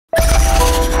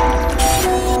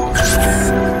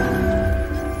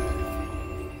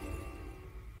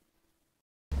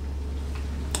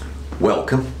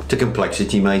Welcome to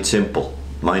Complexity Made Simple.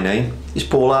 My name is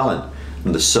Paul Allen,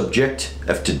 and the subject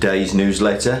of today's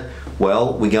newsletter,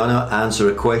 well, we're going to answer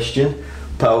a question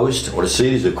posed, or a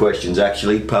series of questions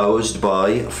actually, posed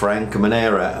by Frank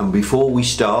Manera. And before we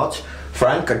start,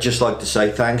 Frank, I'd just like to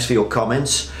say thanks for your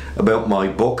comments about my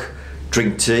book,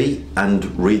 Drink Tea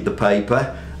and Read the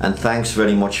Paper, and thanks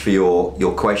very much for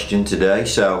your question today.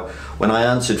 So when I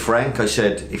answered Frank, I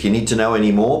said, if you need to know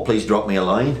any more, please drop me a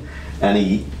line. And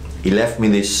he left me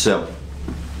this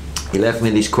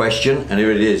question, and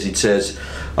here it is. It says,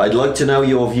 I'd like to know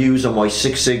your views on why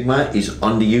Six Sigma is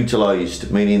underutilized,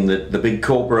 meaning that the big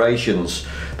corporations,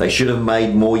 they should have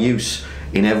made more use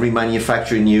in every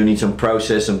manufacturing unit and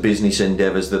process and business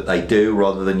endeavors that they do,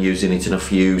 rather than using it in a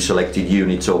few selected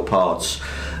units or parts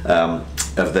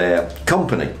of their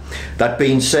company. That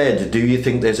being said, do you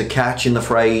think there's a catch in the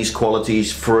phrase quality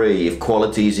is free? If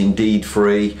quality is indeed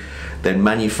free, then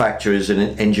manufacturers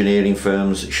and engineering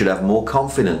firms should have more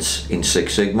confidence in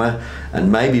Six Sigma,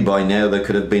 and maybe by now there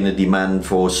could have been a demand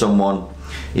for someone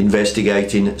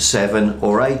investigating 7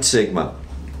 or 8 Sigma.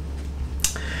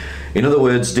 In other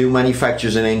words, do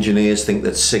manufacturers and engineers think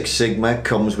that Six Sigma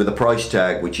comes with a price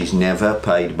tag which is never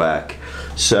paid back?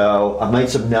 So I made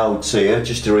some notes here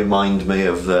just to remind me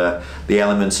of the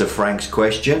elements of Frank's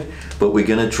question, but we're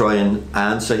going to try and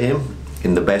answer him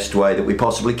in the best way that we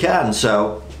possibly can.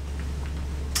 So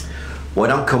why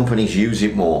don't companies use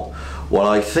it more? Well,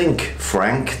 I think,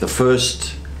 Frank, the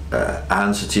first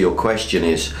answer to your question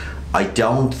is, I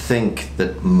don't think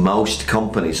that most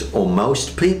companies, or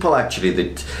most people actually,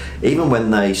 that even when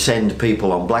they send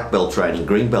people on black belt training,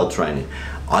 green belt training,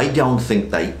 I don't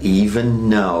think they even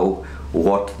know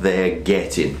what they're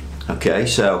getting. Okay,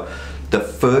 so the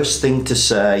first thing to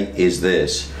say is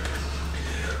this.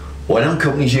 Why don't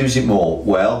companies use it more?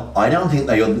 Well, I don't think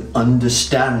they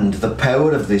understand the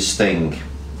power of this thing.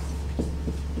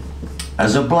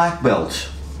 As a black belt,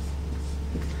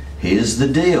 here's the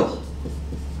deal.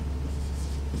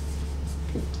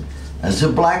 As a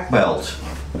black belt,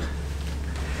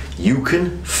 you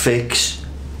can fix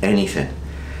anything.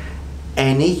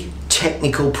 Any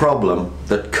technical problem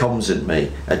that comes at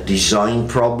me, a design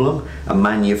problem, a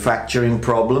manufacturing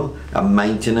problem, a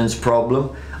maintenance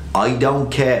problem, I don't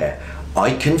care.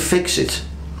 I can fix it.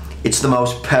 It's the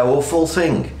most powerful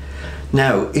thing.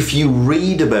 Now, if you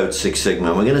read about Six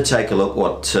Sigma, we're going to take a look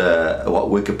what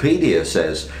Wikipedia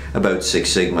says about Six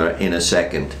Sigma in a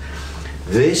second.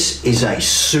 This is a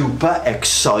super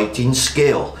exciting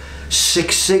skill.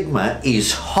 Six Sigma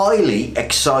is highly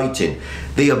exciting.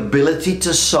 The ability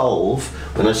to solve,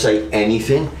 when I say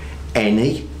anything,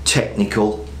 any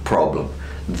technical problem.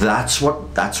 That's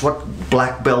what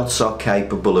black belts are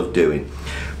capable of doing.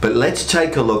 But let's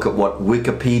take a look at what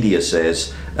Wikipedia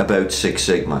says about Six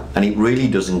Sigma, and it really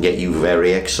doesn't get you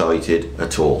very excited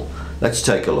at all. Let's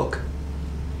take a look.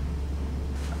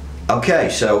 Okay,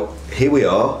 so here we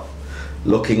are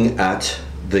looking at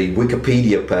the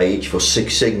Wikipedia page for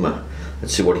Six Sigma.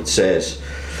 Let's see what it says.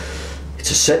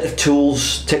 It's a set of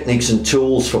tools, techniques and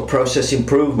tools for process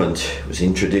improvement. It was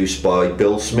introduced by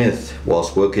Bill Smith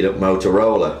whilst working at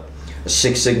Motorola. A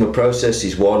Six Sigma process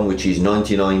is one which is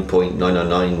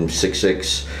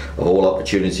 99.90966 of all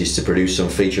opportunities to produce some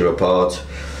feature or part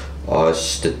are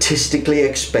statistically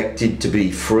expected to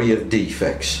be free of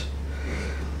defects.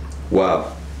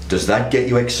 Wow, does that get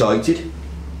you excited?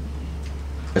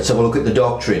 Let's have a look at the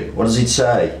doctrine. What does it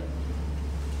say?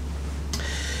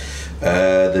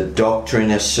 The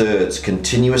doctrine asserts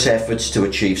continuous efforts to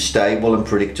achieve stable and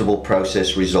predictable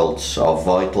process results are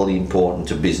vitally important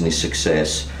to business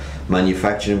success.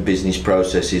 Manufacturing business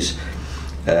processes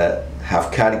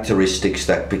have characteristics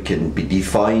that can be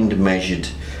defined, measured,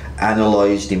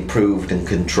 analyzed, improved and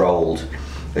controlled.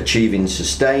 Achieving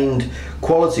sustained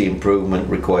quality improvement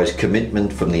requires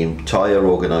commitment from the entire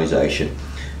organization,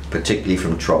 particularly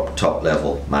from top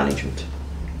level management.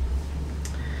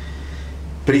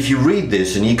 But if you read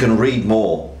this, and you can read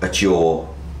more at your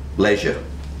leisure,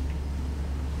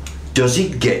 does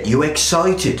it get you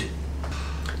excited?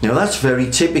 Now that's very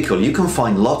typical. You can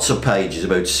find lots of pages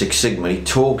about Six Sigma. It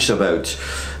talks about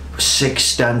 6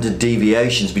 standard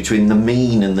deviations between the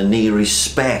mean and the nearest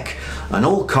spec, and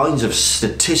all kinds of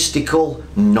statistical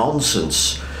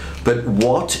nonsense. But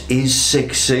what is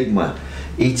Six Sigma?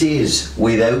 It is,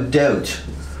 without doubt,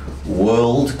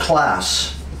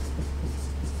 world-class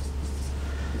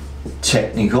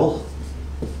technical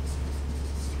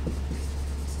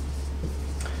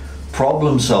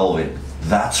problem solving.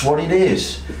 That's what it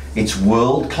is. It's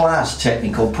world-class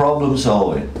technical problem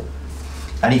solving.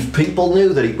 And if people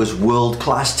knew that it was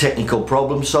world-class technical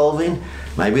problem solving,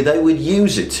 maybe they would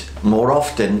use it more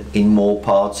often in more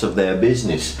parts of their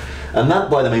business. And that,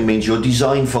 by the way, means your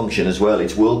design function as well.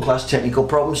 It's world-class technical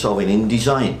problem solving in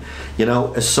design. You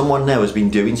know, as someone now has been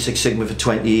doing Six Sigma for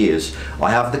 20 years, I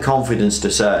have the confidence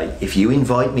to say, if you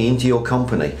invite me into your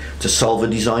company to solve a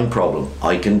design problem,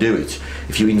 I can do it.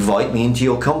 If you invite me into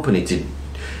your company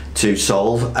to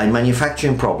solve a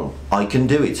manufacturing problem, I can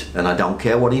do it. And I don't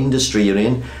care what industry you're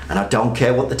in, and I don't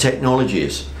care what the technology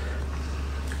is.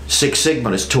 Six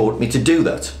Sigma has taught me to do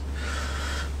that.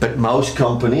 But most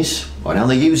companies, why don't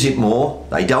they use it more?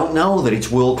 They don't know that it's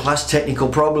world-class technical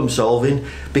problem solving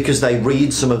because they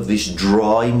read some of this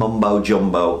dry mumbo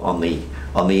jumbo on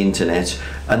the internet,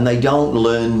 and they don't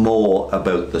learn more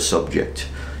about the subject.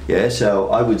 Yeah, so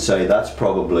I would say that's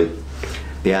probably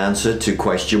the answer to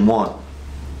question 1.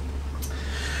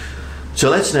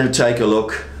 So let's now take a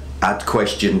look at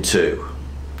question 2.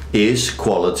 Is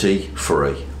quality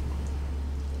free?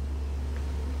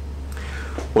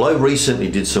 Well, I recently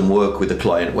did some work with a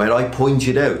client where I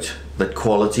pointed out that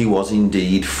quality was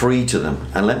indeed free to them.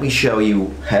 And let me show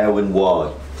you how and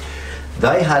why.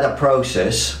 They had a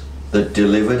process that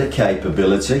delivered a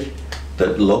capability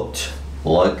that looked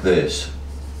like this.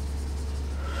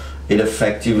 It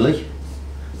effectively,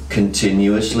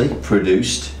 continuously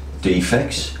produced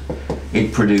defects.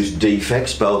 It produced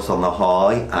defects both on the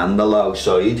high and the low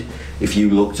side. If you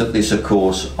looked at this, of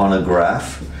course, on a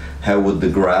graph, how would the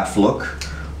graph look?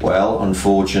 Well,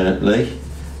 unfortunately,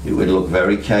 it would look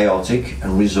very chaotic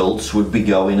and results would be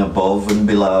going above and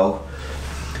below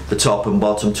the top and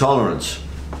bottom tolerance.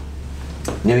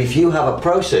 Now, if you have a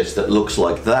process that looks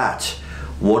like that,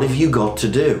 what have you got to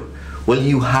do? Well,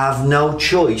 you have no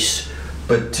choice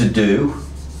but to do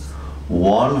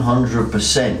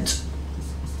 100%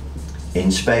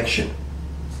 inspection.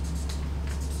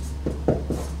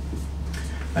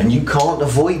 And you can't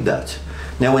avoid that.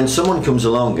 Now, when someone comes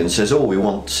along and says, oh, we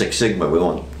want Six Sigma, we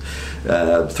want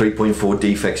 3.4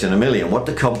 defects in a million, what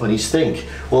do companies think?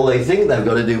 Well, they think they've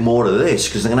got to do more of this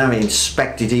because they're going to have to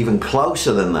inspect it even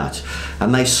closer than that.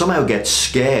 And they somehow get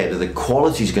scared that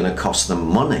quality is going to cost them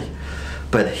money.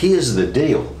 But here's the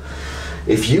deal.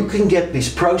 If you can get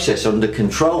this process under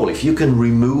control, if you can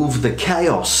remove the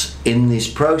chaos in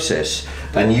this process,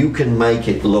 and you can make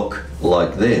it look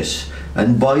like this,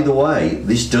 and by the way,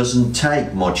 this doesn't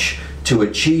take much to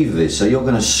achieve this, so you're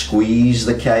going to squeeze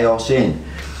the chaos in,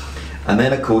 and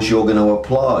then of course you're going to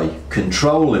apply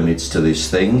control limits to this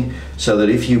thing so that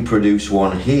if you produce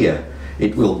one here,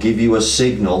 it will give you a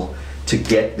signal to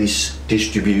get this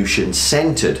distribution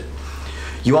centered.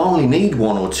 You only need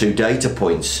 1 or 2 data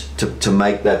points to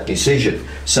make that decision.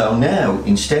 So now,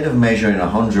 instead of measuring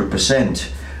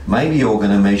 100%, maybe you're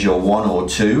going to measure 1 or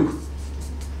 2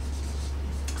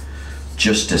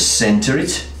 just to center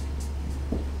it,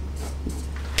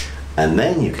 and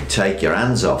then you can take your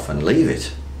hands off and leave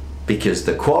it, because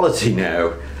the quality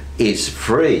now is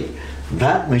free.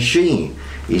 That machine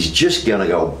is just going to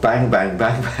go bang, bang,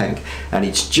 bang, bang, and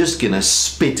it's just going to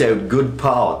spit out good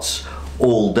parts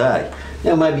all day.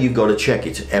 Now, maybe you've got to check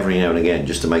it every now and again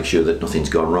just to make sure that nothing's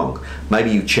gone wrong. Maybe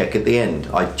you check at the end.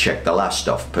 I check the last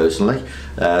stuff personally.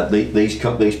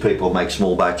 These people make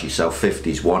small batches, so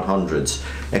 50s, 100s,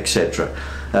 etc.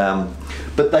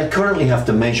 But they currently have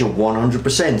to measure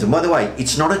 100%. And by the way,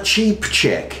 it's not a cheap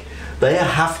check. They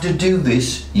have to do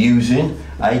this using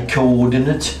a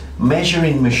coordinate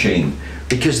measuring machine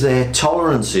because their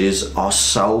tolerances are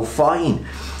so fine.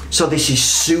 So this is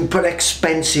super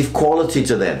expensive quality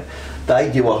to them.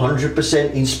 They do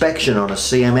 100% inspection on a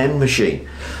CMM machine.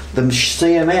 The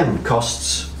CMM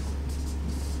costs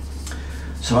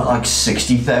something like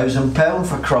 £60,000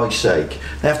 for Christ's sake.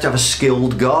 They have to have a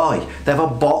skilled guy. They have a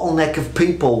bottleneck of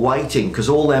people waiting because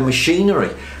all their machinery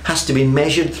has to be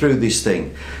measured through this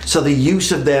thing. So the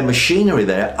use of their machinery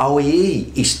there,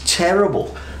 OEE, is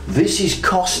terrible. This is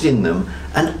costing them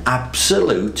an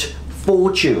absolute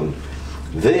fortune.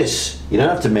 This, you don't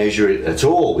have to measure it at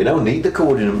all. We don't need the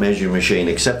coordinate measuring machine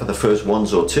except for the first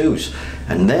 1s or 2s.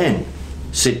 And then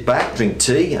sit back, drink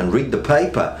tea and read the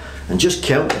paper and just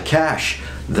count the cash.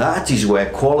 That is where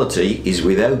quality is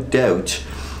without doubt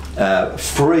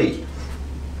free.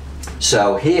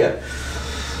 So here,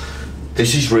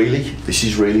 this is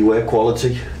really where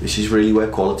quality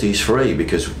is free,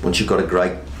 because once you've got a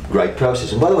great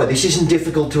process. And by the way, this isn't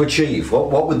difficult to achieve.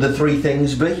 What would the 3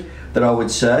 things be that I would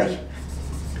say?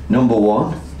 Number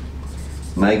 1,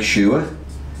 make sure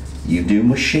you do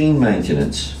machine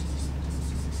maintenance.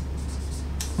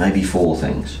 Maybe 4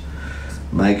 things.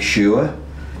 Make sure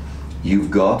you've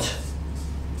got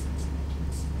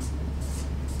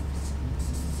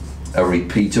a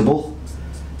repeatable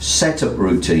setup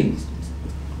routine.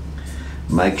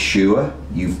 Make sure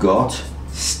you've got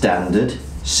standard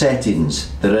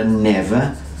settings that are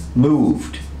never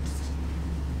moved.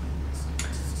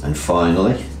 And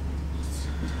finally,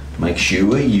 make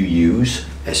sure you use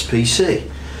SPC.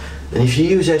 And if you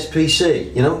use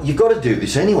SPC, you know, you've got to do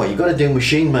this anyway. You've got to do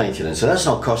machine maintenance, so that's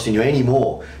not costing you any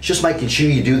more. It's just making sure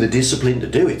you do the discipline to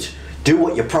do it. Do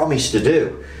what you promised to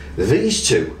do. These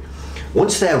two,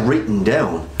 once they're written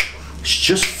down, it's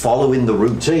just following the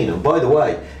routine. And by the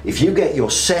way, if you get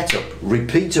your setup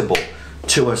repeatable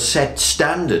to a set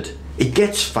standard, it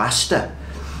gets faster.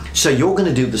 So you're going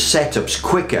to do the setups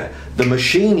quicker. The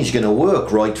machine is going to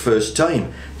work right first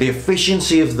time. The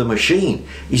efficiency of the machine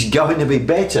is going to be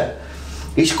better.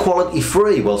 Is quality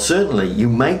free? Well, certainly you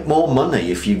make more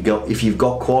money if you've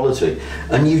got quality,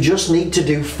 and you just need to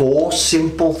do 4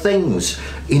 simple things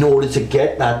in order to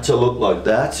get that to look like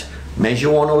that.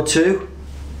 Measure 1 or 2,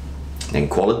 and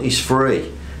quality's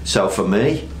free. So for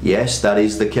me, yes, that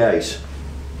is the case.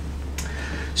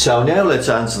 So now let's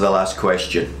answer the last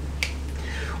question.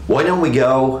 Why don't we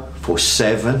go for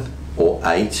 7 or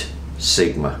 8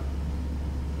 Sigma?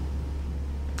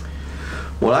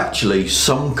 Well, actually,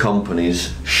 some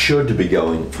companies should be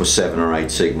going for 7 or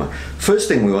 8 Sigma. First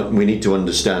thing we need to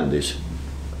understand is,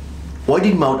 why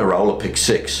did Motorola pick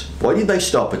 6? Why did they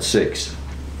stop at 6?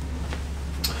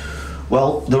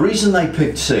 Well, the reason they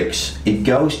picked 6, it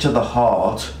goes to the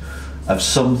heart of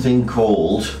something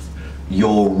called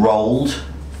your rolled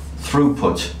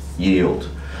throughput yield.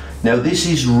 Now, this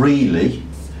is really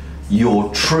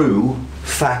your true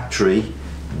factory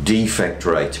defect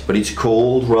rate, but it's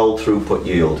called roll throughput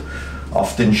yield,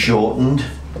 often shortened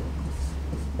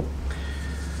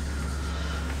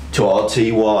to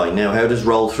RTY. Now, how does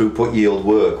roll throughput yield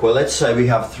work? Well, let's say we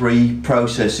have 3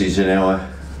 processes in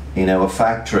our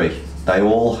factory. They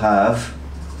all have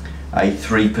a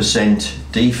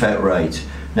 3% defect rate.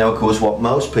 Now, of course, what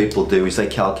most people do is they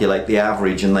calculate the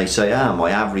average and they say,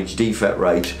 my average defect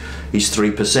rate is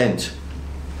 3%.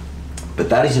 But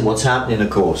that isn't what's happening, of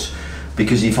course,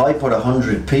 because if I put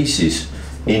 100 pieces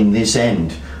in this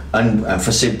end, and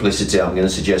for simplicity, I'm going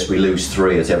to suggest we lose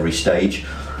 3 at every stage,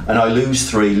 and I lose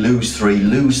 3, lose 3,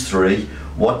 lose 3,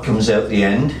 what comes out the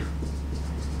end?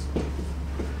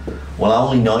 Well,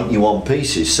 only 91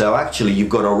 pieces. So actually, you've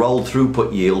got a roll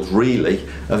throughput yield really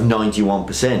of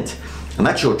 91%. And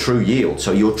that's your true yield.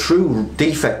 So your true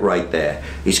defect rate there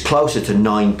is closer to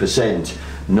 9%,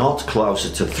 not closer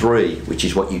to 3, which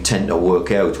is what you tend to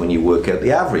work out when you work out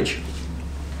the average.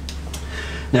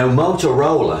 Now,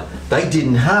 Motorola, they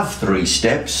didn't have 3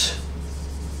 steps.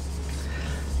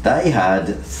 They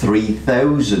had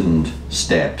 3,000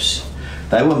 steps.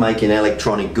 They were making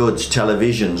electronic goods,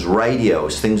 televisions,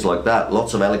 radios, things like that,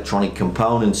 lots of electronic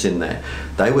components in there.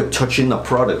 They were touching the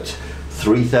product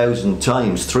 3,000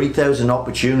 times, 3,000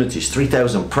 opportunities,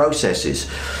 3,000 processes.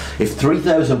 If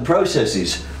 3,000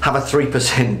 processes have a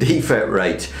 3% defect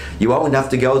rate, you won't have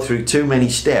to go through too many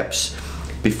steps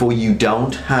before you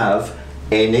don't have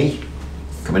any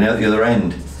coming out the other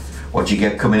end. What do you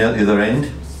get coming out the other end?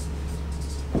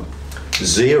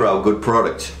 0 good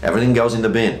product. Everything goes in the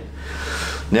bin.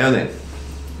 Now then,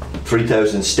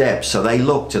 3,000 steps. So they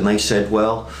looked and they said,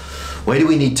 well, where do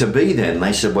we need to be then?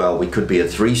 They said, well, we could be at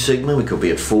 3 Sigma, we could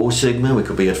be at 4 Sigma, we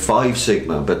could be at 5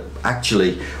 Sigma. But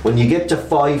actually, when you get to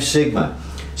 5 Sigma,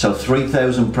 so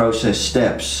 3,000 process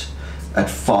steps at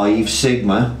 5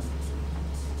 Sigma,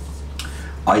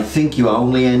 I think you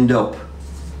only end up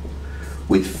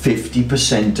with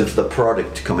 50% of the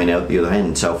product coming out the other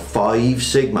end. So 5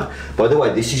 Sigma. By the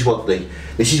way, this is what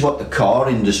the car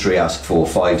industry asked for,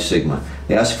 5 Sigma.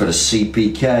 They asked for a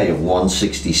CPK of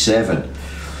 167.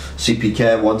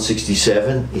 CPK of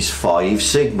 167 is 5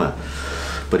 Sigma.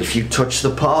 But if you touch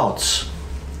the parts,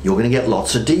 you're going to get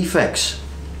lots of defects.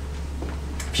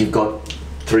 If you've got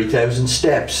 3,000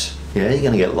 steps, yeah, you're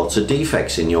going to get lots of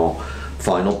defects in your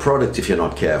final product if you're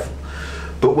not careful.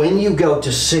 But when you go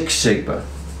to 6 Sigma,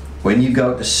 and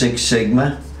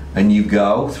you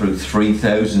go through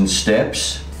 3,000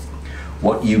 steps,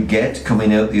 what you get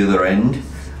coming out the other end,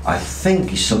 I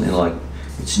think is something like,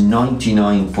 it's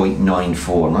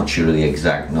 99.94, I'm not sure of the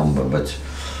exact number, but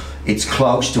it's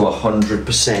close to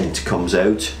 100% comes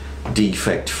out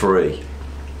defect free.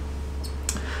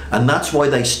 And that's why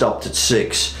they stopped at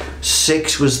 6.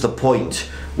 6 was the point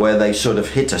where they sort of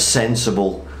hit a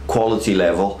sensible quality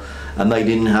level, and they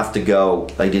didn't have to go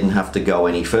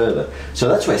any further. So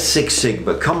that's where 6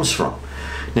 Sigma comes from.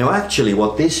 Now actually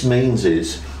what this means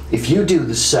is, if you do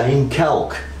the same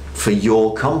calc for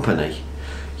your company,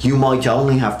 you might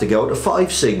only have to go to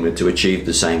 5 Sigma to achieve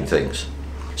the same things.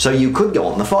 So you could go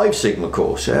on the 5 Sigma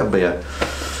course. It would be a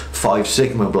 5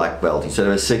 Sigma black belt instead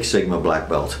of a 6 Sigma black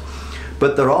belt.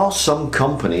 But there are some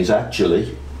companies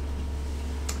actually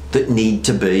that need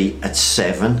to be at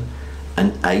 7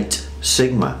 and 8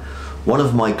 Sigma. One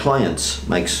of my clients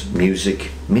makes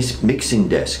music mixing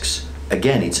desks.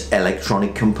 Again, it's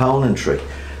electronic componentry.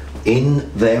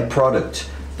 In their product,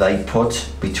 they put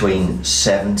between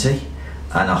 70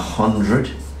 and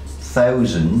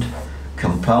 100,000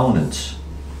 components.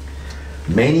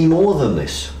 Many more than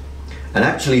this. And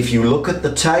actually, if you look at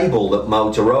the table that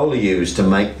Motorola used to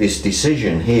make this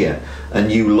decision here,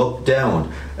 and you look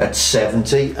down at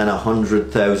 70 and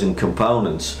 100,000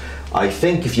 components, I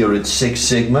think if you're at 6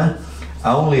 Sigma,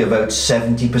 only about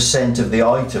 70% of the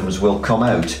items will come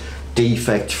out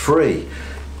defect free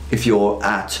if you're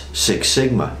at 6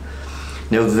 Sigma.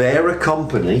 Now, they're a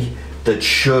company that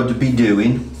should be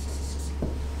doing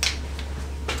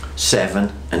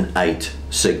 7 and 8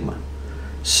 Sigma.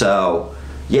 So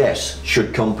yes,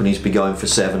 should companies be going for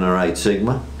 7 or 8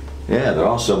 Sigma? Yeah, there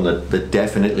are some that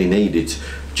definitely need it,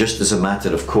 just as a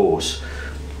matter of course,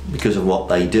 because of what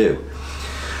they do.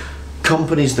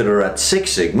 Companies that are at 6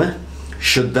 Sigma,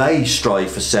 should they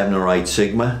strive for 7 or 8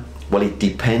 Sigma? Well, it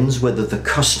depends whether the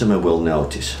customer will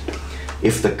notice.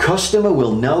 If the customer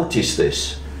will notice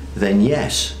this, then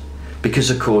yes, because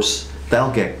of course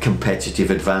they'll get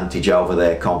competitive advantage over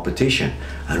their competition.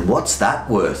 And what's that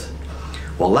worth?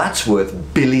 Well, that's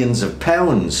worth billions of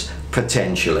pounds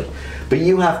potentially. But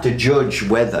you have to judge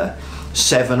whether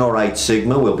 7 or 8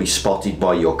 Sigma will be spotted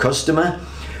by your customer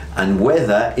and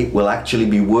whether it will actually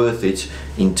be worth it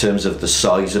in terms of the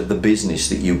size of the business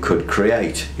that you could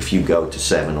create if you go to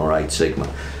 7 or 8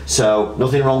 Sigma. So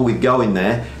nothing wrong with going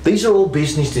there. These are all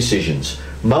business decisions.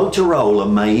 Motorola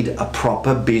made a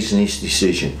proper business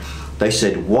decision. They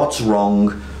said, what's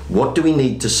wrong? What do we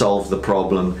need to solve the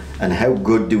problem, and how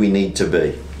good do we need to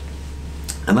be?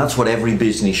 And that's what every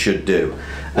business should do.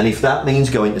 And if that means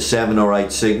going to 7 or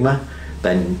 8 Sigma,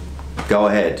 then go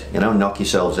ahead, you know, knock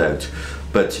yourselves out.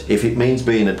 But if it means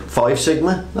being at 5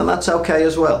 Sigma, then that's okay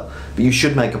as well. But you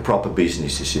should make a proper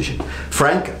business decision.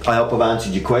 Frank, I hope I've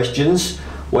answered your questions.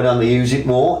 Why don't they use it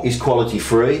more? Is quality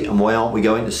free? And why aren't we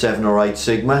going to 7 or 8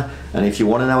 Sigma? And if you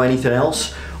want to know anything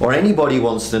else, or anybody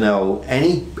wants to know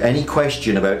any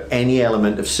question about any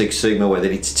element of 6 Sigma, whether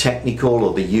it's technical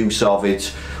or the use of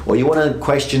it, or you want to know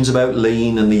questions about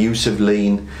lean and the use of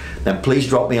lean, then please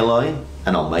drop me a line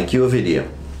and I'll make you a video.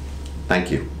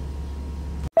 Thank you.